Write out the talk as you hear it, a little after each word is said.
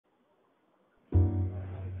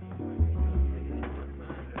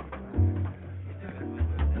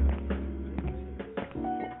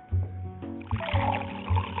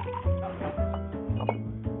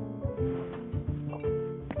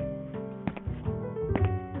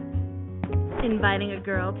Inviting a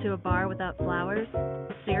girl to a bar without flowers?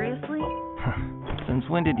 Seriously? Since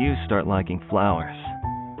when did you start liking flowers?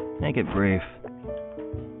 Make it brief.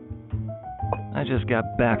 I just got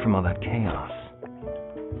back from all that chaos.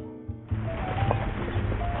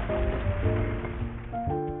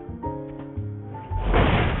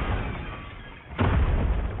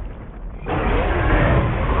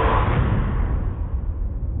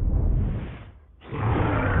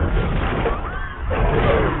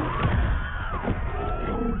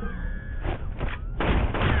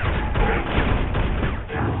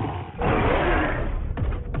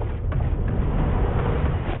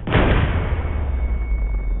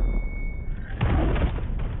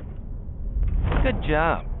 Good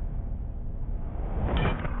job.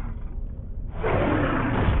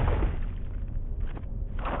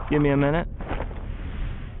 Give me a minute.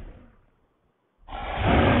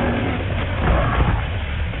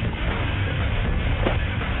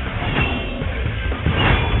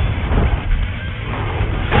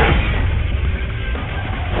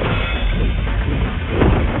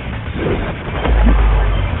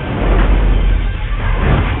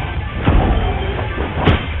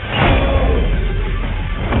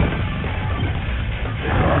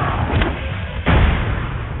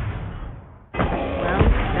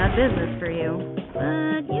 Business for you,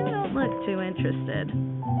 but you don't look too interested.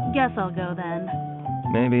 Guess I'll go then.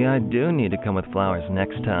 Maybe I do need to come with flowers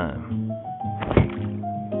next time.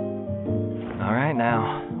 Alright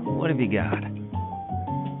now, what have you got?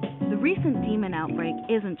 The recent demon outbreak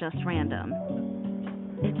isn't just random.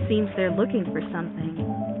 It seems they're looking for something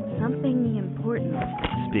important.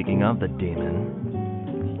 Speaking of the demon...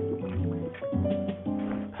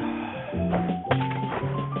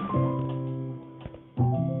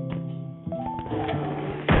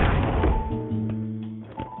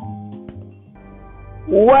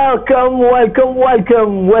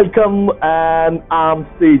 Welcome, and I'm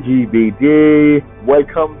CGBD.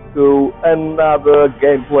 Welcome to another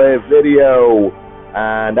gameplay video.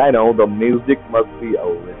 And I know the music must be a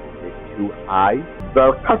little bit too high.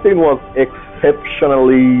 The cutscene was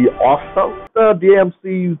exceptionally awesome. The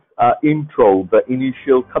DMC's intro, the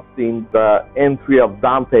initial cutscene, the entry of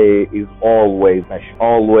Dante is always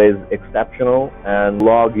exceptional. And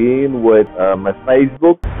log in with my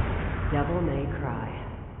Facebook. Devil May Cry.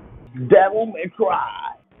 Devil May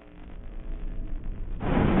Cry.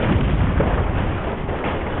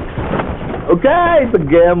 Okay, the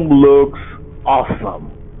game looks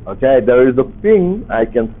awesome. Okay, there is a ping I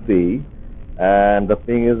can see, and the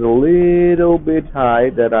ping is a little bit high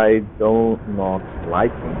that I don't not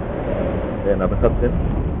liking. Okay, another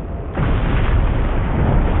cutscene.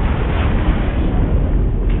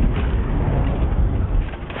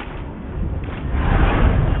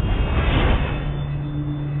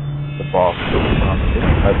 Boss.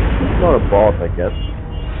 It's not a boss, I guess.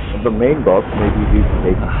 The main boss, maybe he's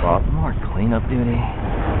a boss. More cleanup duty.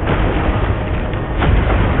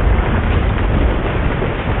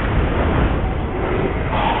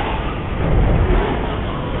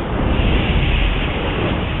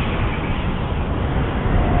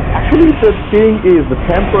 Actually, the thing is the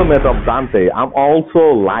temperament of Dante. I'm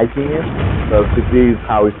also liking it. So this is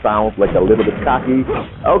how it sounds, like a little bit cocky.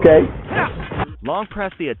 Okay. Long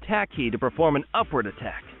press the attack key to perform an upward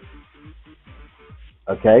attack.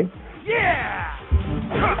 Okay. Yeah!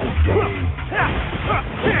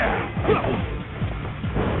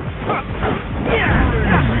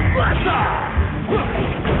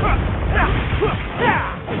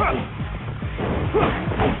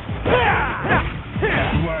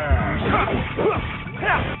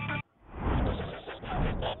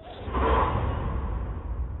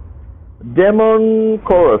 Demon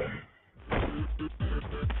Chorus.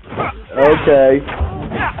 Okay.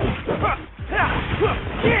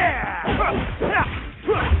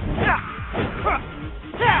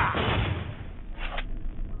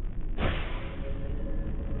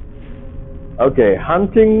 Okay,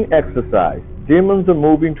 hunting exercise. Demons are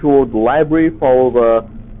moving toward the library, follow the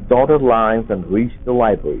dotted lines and reach the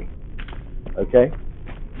library. Okay.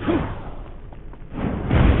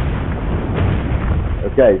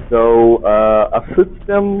 Okay, so a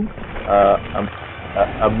system,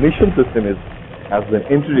 a mission system has been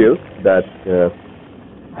introduced that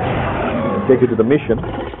take you to the mission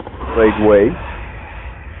straight away.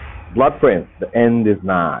 Bloodprints, the end is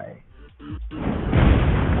nigh.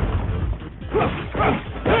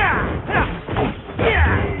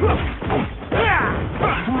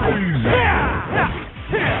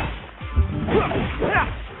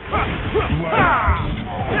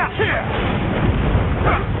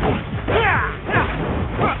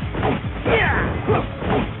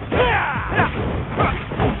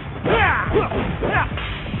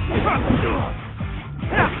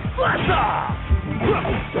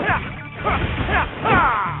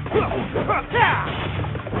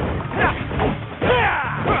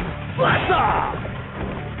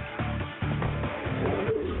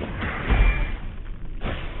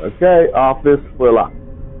 Okay, office Frilla.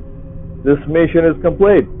 This mission is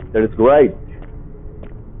complete. That is great.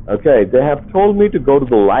 Okay, they have told me to go to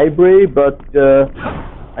the library, but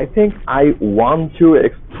I think I want to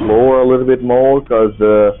explore a little bit more because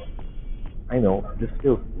I know this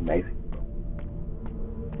feels amazing.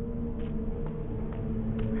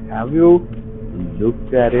 Have you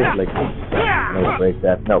looked at it? Like, no, break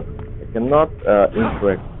that. No, I cannot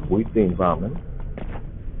interact with the environment.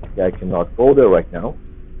 Okay, I cannot go there right now.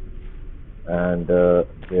 And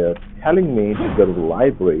they're telling me to go to the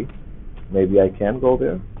library. Maybe I can go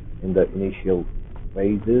there in the initial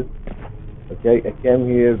phases. Okay, I came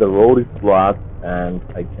here, the road is blocked, and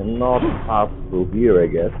I cannot pass through here, I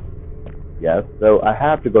guess. Yes, so I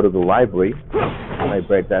have to go to the library. Can I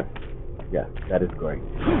break that? Yes, that is great.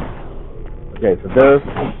 Okay, so there's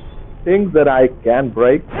things that I can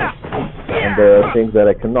break, and there are things that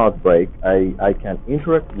I cannot break. I can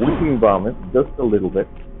interact with the environment just a little bit.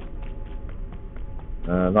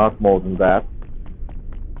 Not more than that.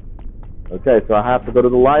 Okay, so I have to go to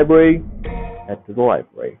the library. Head to the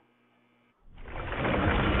library.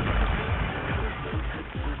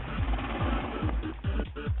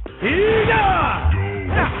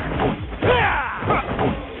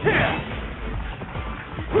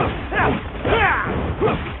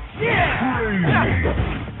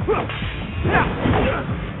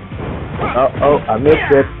 Oh, I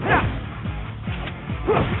missed it.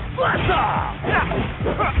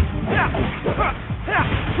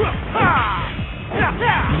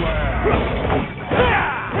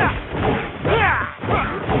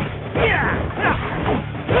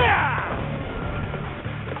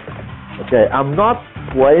 Okay, I'm not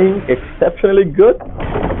playing exceptionally good,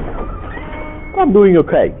 but I'm doing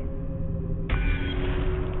okay.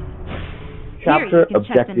 Chapter Here, you can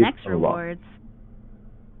check the objectives next unlocked. rewards.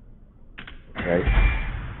 Okay.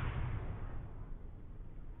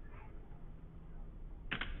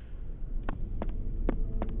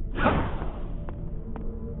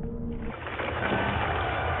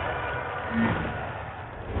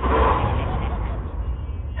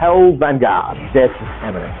 Hell Vanguard, death is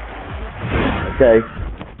imminent. Okay.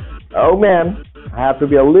 Oh man, I have to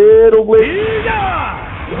be a little bit.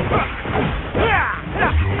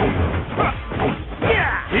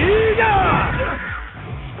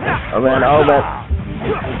 Oh man, oh man.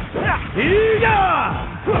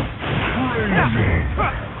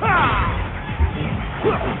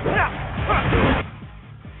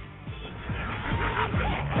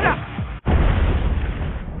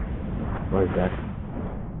 What is that?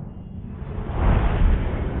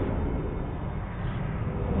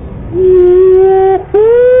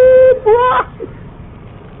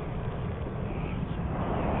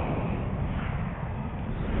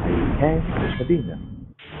 Okay, Sabina.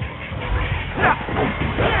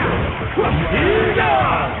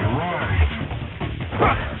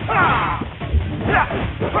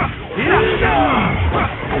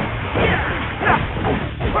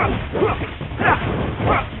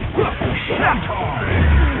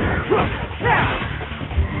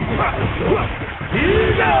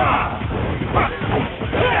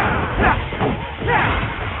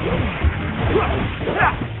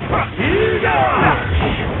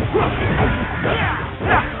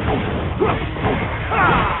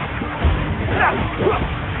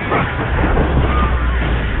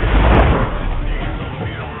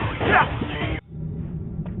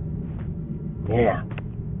 Yeah.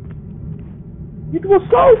 It was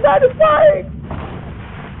so satisfying!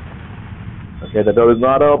 Okay, the door is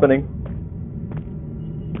not opening.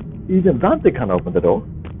 Even Dante can open the door.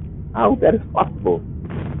 How that is possible?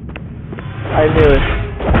 I knew it.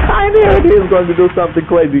 I knew it! He was going to do something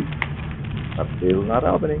crazy. But still not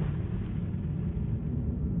opening.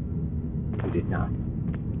 He did not.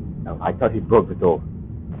 No, I thought he broke the door.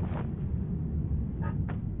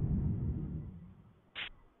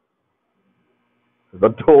 The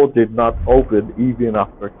door did not open even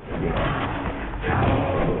after kicking.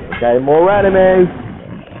 Okay, more enemies!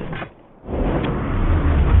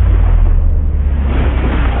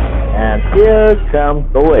 And here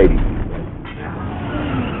comes the lady.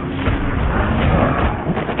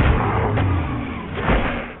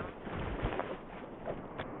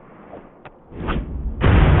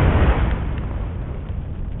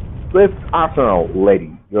 Swift Arsenal,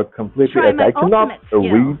 lady. You're completely... Try my I cannot ultimate skill.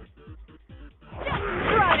 read.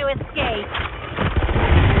 Try to escape.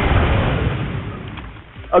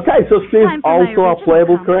 Okay, so she's Time for my also a original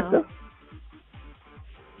playable combo. character?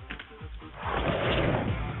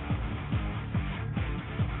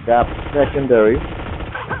 Tap secondary.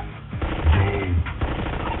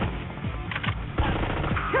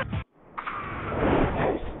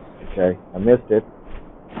 Okay, I missed it.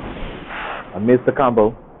 I missed the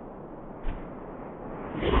combo.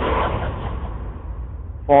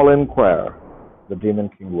 Fallen Quare, the Demon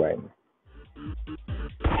King reigns.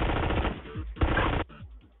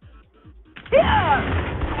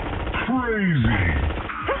 Crazy.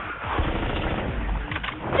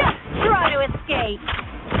 Just try to escape.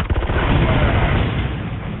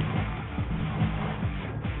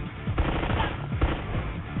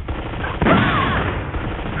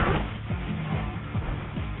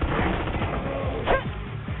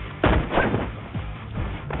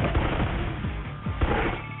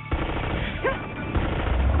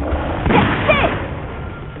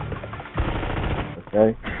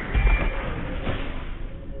 Okay.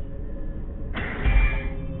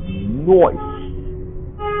 Noise.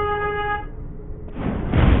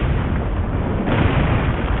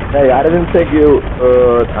 Hey, I didn't think you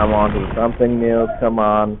I'm on to something new. Come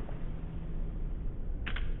on.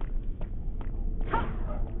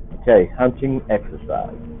 Okay, hunting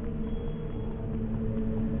exercise.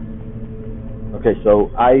 Okay, so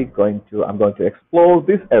I'm going to explore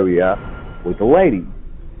this area with a lady.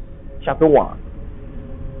 Chapter 1.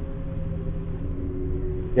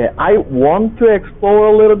 Okay, I want to explore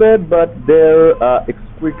a little bit, but they're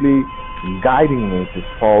quickly guiding me to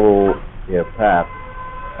follow their path.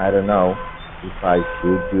 I don't know if I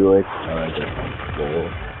should do it or just explore.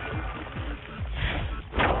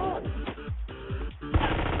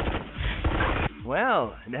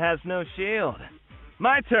 Well, it has no shield.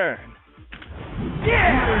 My turn.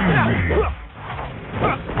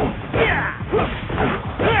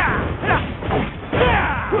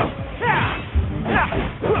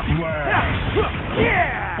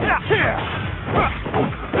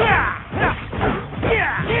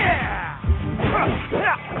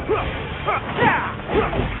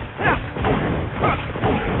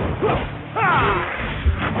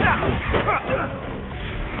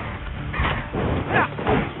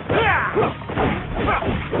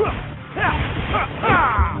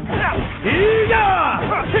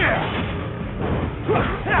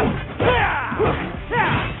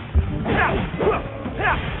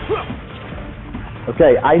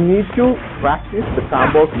 Okay, I need to practice the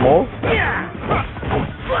combos more.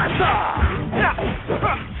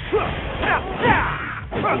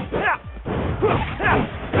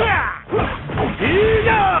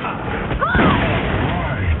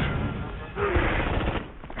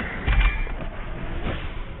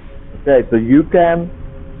 Okay, so you can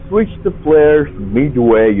switch the players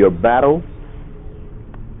midway your battle,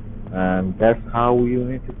 and that's how you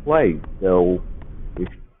need to play. So if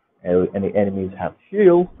any enemies have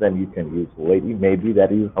shields, then you can use Lady. Maybe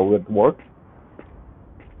that is how it works.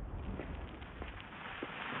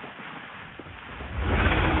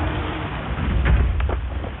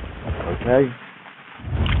 Okay.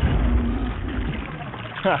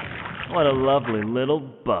 What a lovely little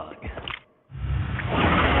bug.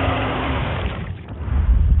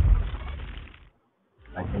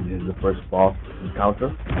 I think this is the first boss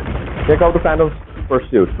encounter. Check out the Phantom's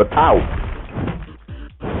Pursuit, but how?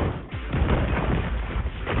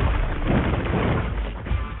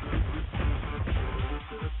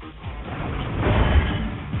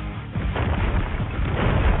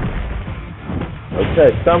 Okay,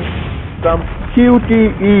 some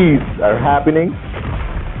QTEs are happening.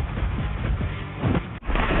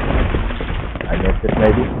 I missed it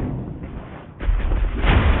maybe.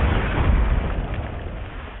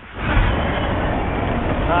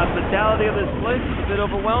 Hospitality of this place is a bit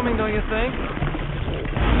overwhelming, don't you think?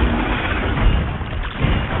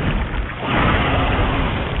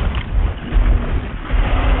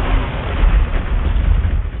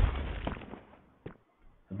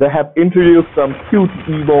 They have introduced some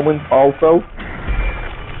QTE moments also.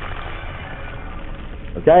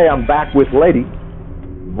 Okay, I'm back with Lady.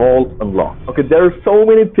 Vault unlocked. Okay, there are so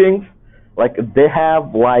many things. Like they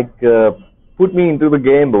have put me into the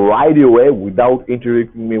game right away without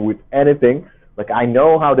introducing me with anything. Like I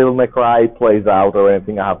know how Devil May Cry plays out or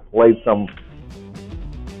anything. I have played some.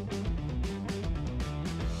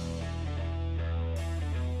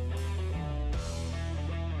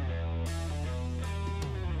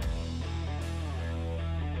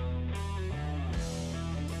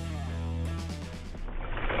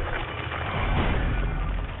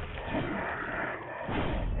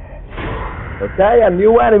 Okay, a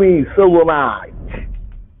new enemy, Silver Knight.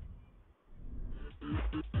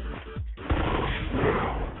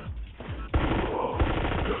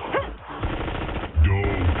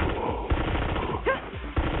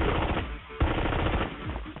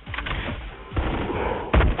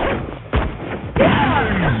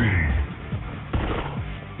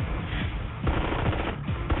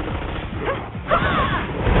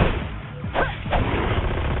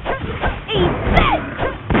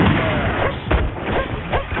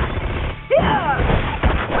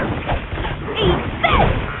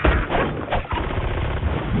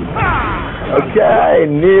 Okay,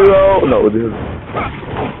 Nero. No, this is.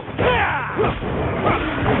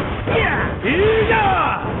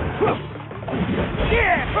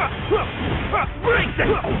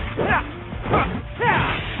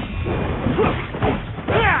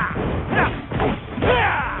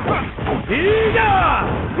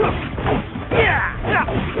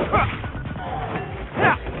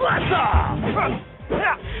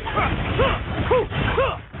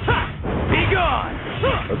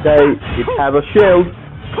 Okay, it has a shield.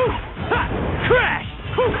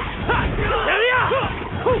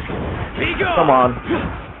 Come on.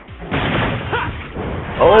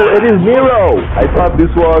 Oh, it is Nero. I thought this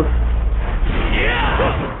was.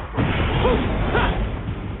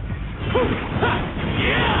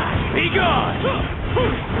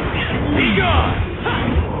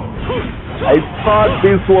 I thought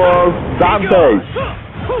this was Dante.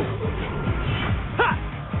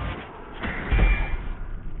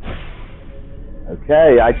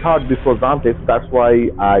 Okay, I thought this was Dante, so that's why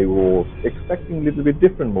I was expecting a little bit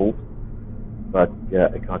different move. But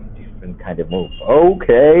I got a different kind of move.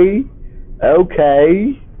 Okay.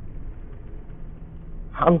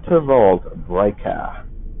 Hunter Vault Breaker.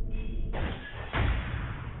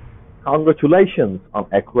 Congratulations on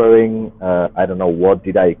acquiring, I don't know what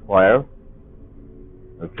did I acquire.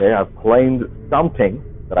 Okay, I've claimed something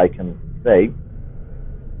that I can say.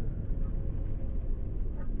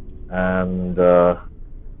 And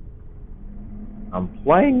I'm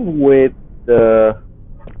playing with can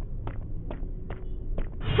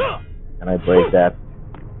I break that?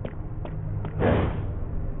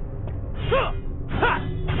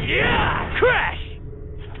 Yeah, crash!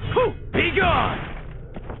 Be gone!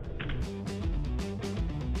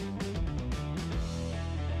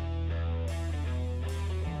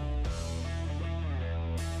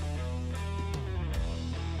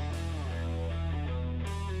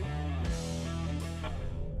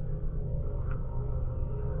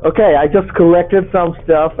 Okay, I just collected some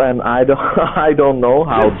stuff, and I I don't know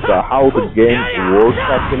how the game works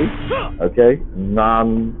actually. Okay,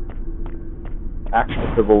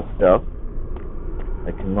 non-accessible stuff.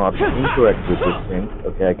 I cannot interact with these things.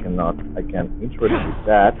 Okay, I can interact with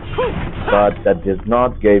that, but that does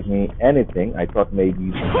not give me anything. I thought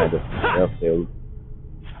maybe some kind of stuff they'll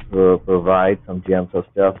provide some gems or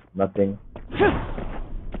stuff. Nothing.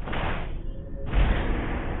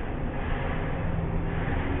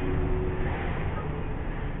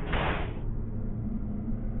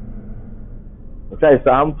 Okay,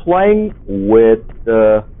 so I'm playing with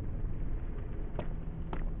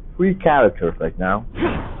 3 characters right now.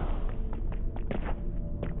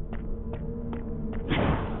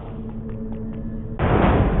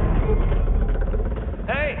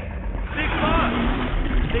 Hey, 6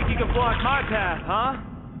 months! Think you can block my path, huh?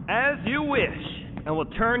 As you wish. And we'll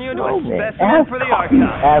turn you into a specimen for the archive.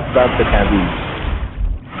 As Dante can be.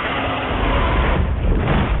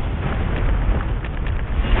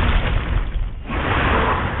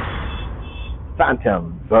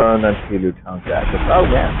 Phantom, burn until you count that. Oh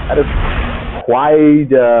man, that is quite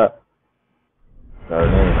their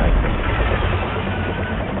name, I think.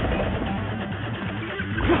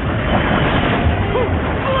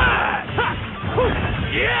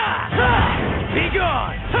 Be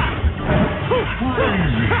gone!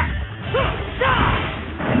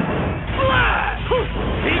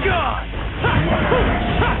 Be gone!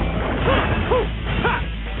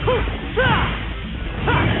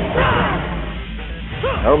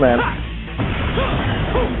 Oh man.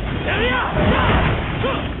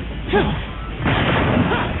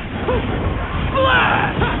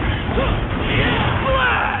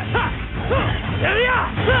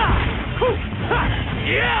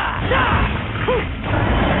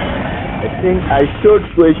 I think I should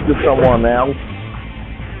switch to someone else.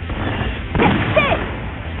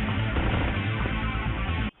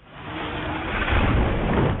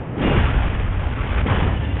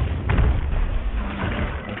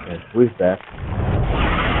 Who is that?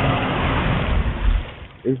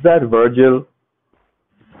 Is that Virgil?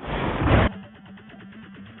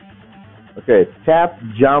 Okay, tap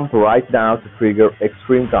jump right now to trigger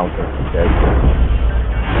extreme counter. Okay.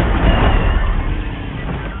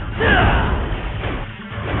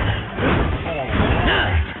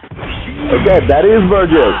 Okay, that is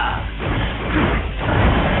Virgil.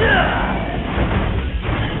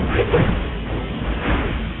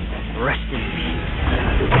 Rest in peace.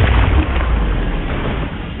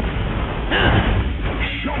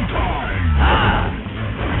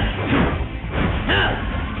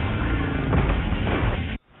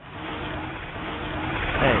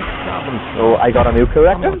 So I got a new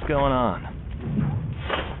character. What's going on?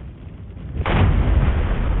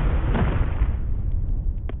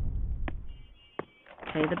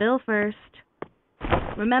 Pay the bill first.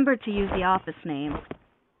 Remember to use the office name.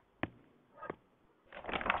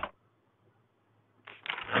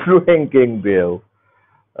 Drinking bill.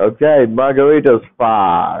 Okay, margaritas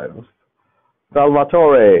 5.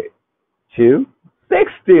 Salvatore 2.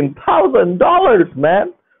 $16,000,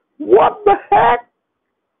 man. What the heck?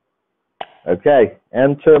 Okay,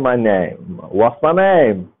 enter my name. What's my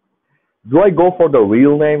name? Do I go for the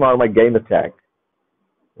real name or my game attack?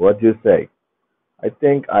 What do you say? I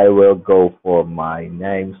think I will go for my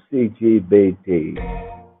name, CGBT.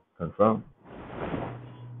 Confirm.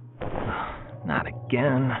 Not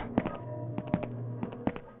again.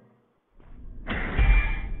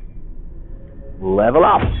 Level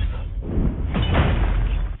up.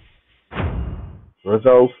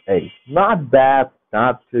 Results 8. Not bad,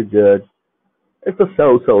 not too good. It's a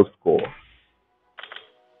so-so score.